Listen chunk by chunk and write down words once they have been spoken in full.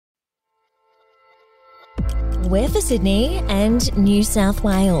We're for Sydney and New South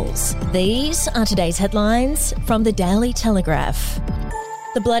Wales. These are today's headlines from the Daily Telegraph.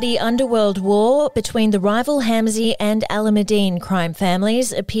 The bloody underworld war between the rival Hamzy and Alameddine crime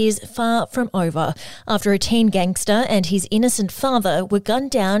families appears far from over after a teen gangster and his innocent father were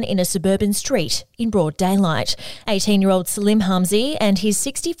gunned down in a suburban street in broad daylight. 18-year-old Salim Hamzy and his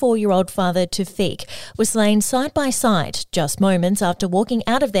 64-year-old father Tawfiq were slain side by side just moments after walking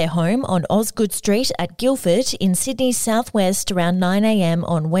out of their home on Osgood Street at Guildford in Sydney's southwest around 9 a.m.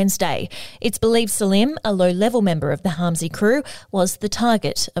 on Wednesday. It's believed Salim, a low-level member of the Hamzy crew, was the target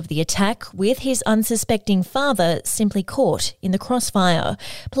of the attack, with his unsuspecting father simply caught in the crossfire.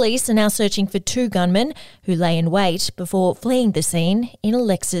 Police are now searching for two gunmen who lay in wait before fleeing the scene in a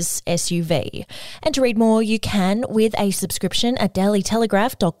Lexus SUV. And to read more, you can with a subscription at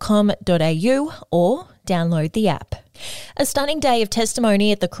dailytelegraph.com.au or download the app. A stunning day of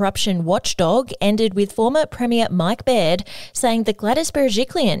testimony at the corruption watchdog ended with former Premier Mike Baird saying that Gladys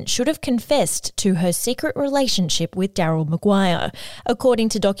Berejiklian should have confessed to her secret relationship with Daryl Maguire. According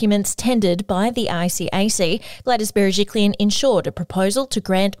to documents tendered by the ICAC, Gladys Berejiklian ensured a proposal to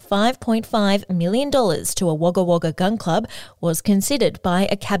grant $5.5 million to a Wagga Wagga gun club was considered by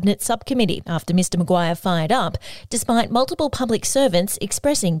a cabinet subcommittee after Mr Maguire fired up, despite multiple public servants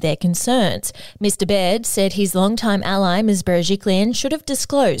expressing their concerns. Mr Baird said his longtime ally Ms Berejiklian should have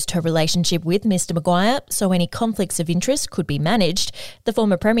disclosed her relationship with Mr Maguire so any conflicts of interest could be managed. The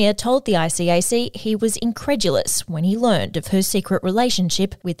former Premier told the ICAC he was incredulous when he learned of her secret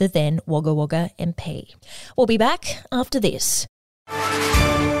relationship with the then Wagga Wagga MP. We'll be back after this.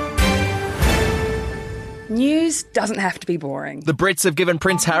 News doesn't have to be boring. The Brits have given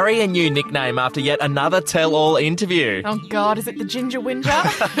Prince Harry a new nickname after yet another tell-all interview. Oh God, is it the Ginger Whinger?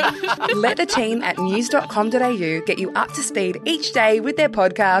 Let the team at news.com.au get you up to speed each day with their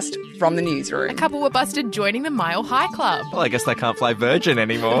podcast, From the Newsroom. A couple were busted joining the Mile High Club. Well, I guess they can't fly Virgin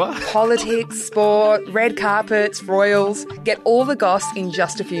anymore. Politics, sport, red carpets, royals. Get all the goss in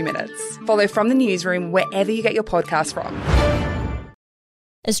just a few minutes. Follow From the Newsroom wherever you get your podcast from.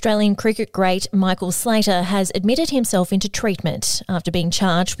 Australian cricket great Michael Slater has admitted himself into treatment after being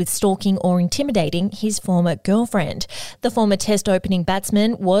charged with stalking or intimidating his former girlfriend. The former Test opening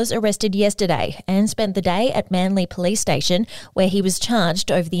batsman was arrested yesterday and spent the day at Manly Police Station, where he was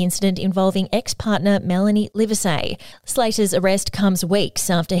charged over the incident involving ex-partner Melanie Livesey. Slater's arrest comes weeks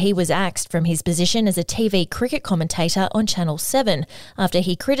after he was axed from his position as a TV cricket commentator on Channel 7 after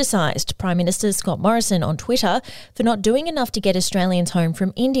he criticised Prime Minister Scott Morrison on Twitter for not doing enough to get Australians home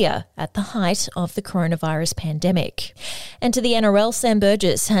from India at the height of the coronavirus pandemic. And to the NRL, Sam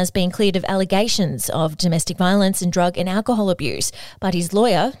Burgess has been cleared of allegations of domestic violence and drug and alcohol abuse, but his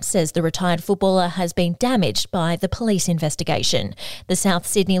lawyer says the retired footballer has been damaged by the police investigation. The South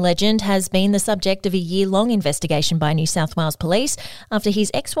Sydney legend has been the subject of a year-long investigation by New South Wales Police after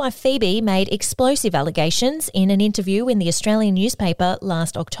his ex-wife Phoebe made explosive allegations in an interview in the Australian newspaper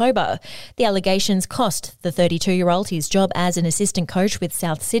last October. The allegations cost the 32-year-old his job as an assistant coach with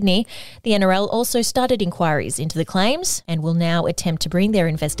South Sydney. The NRL also started inquiries into the claims and will now attempt to bring their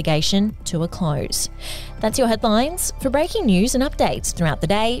investigation to a close. That's your headlines. For breaking news and updates throughout the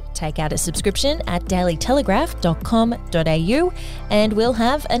day, take out a subscription at dailytelegraph.com.au and we'll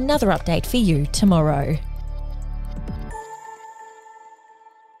have another update for you tomorrow.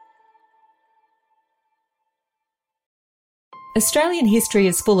 Australian history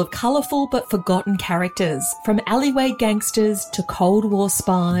is full of colourful but forgotten characters, from alleyway gangsters to Cold War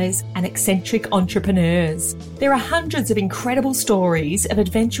spies and eccentric entrepreneurs. There are hundreds of incredible stories of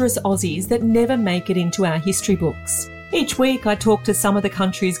adventurous Aussies that never make it into our history books. Each week I talk to some of the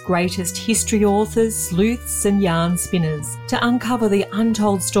country's greatest history authors, sleuths and yarn spinners to uncover the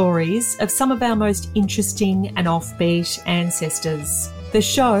untold stories of some of our most interesting and offbeat ancestors. The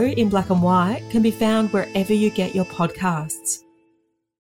show, In Black and White, can be found wherever you get your podcasts.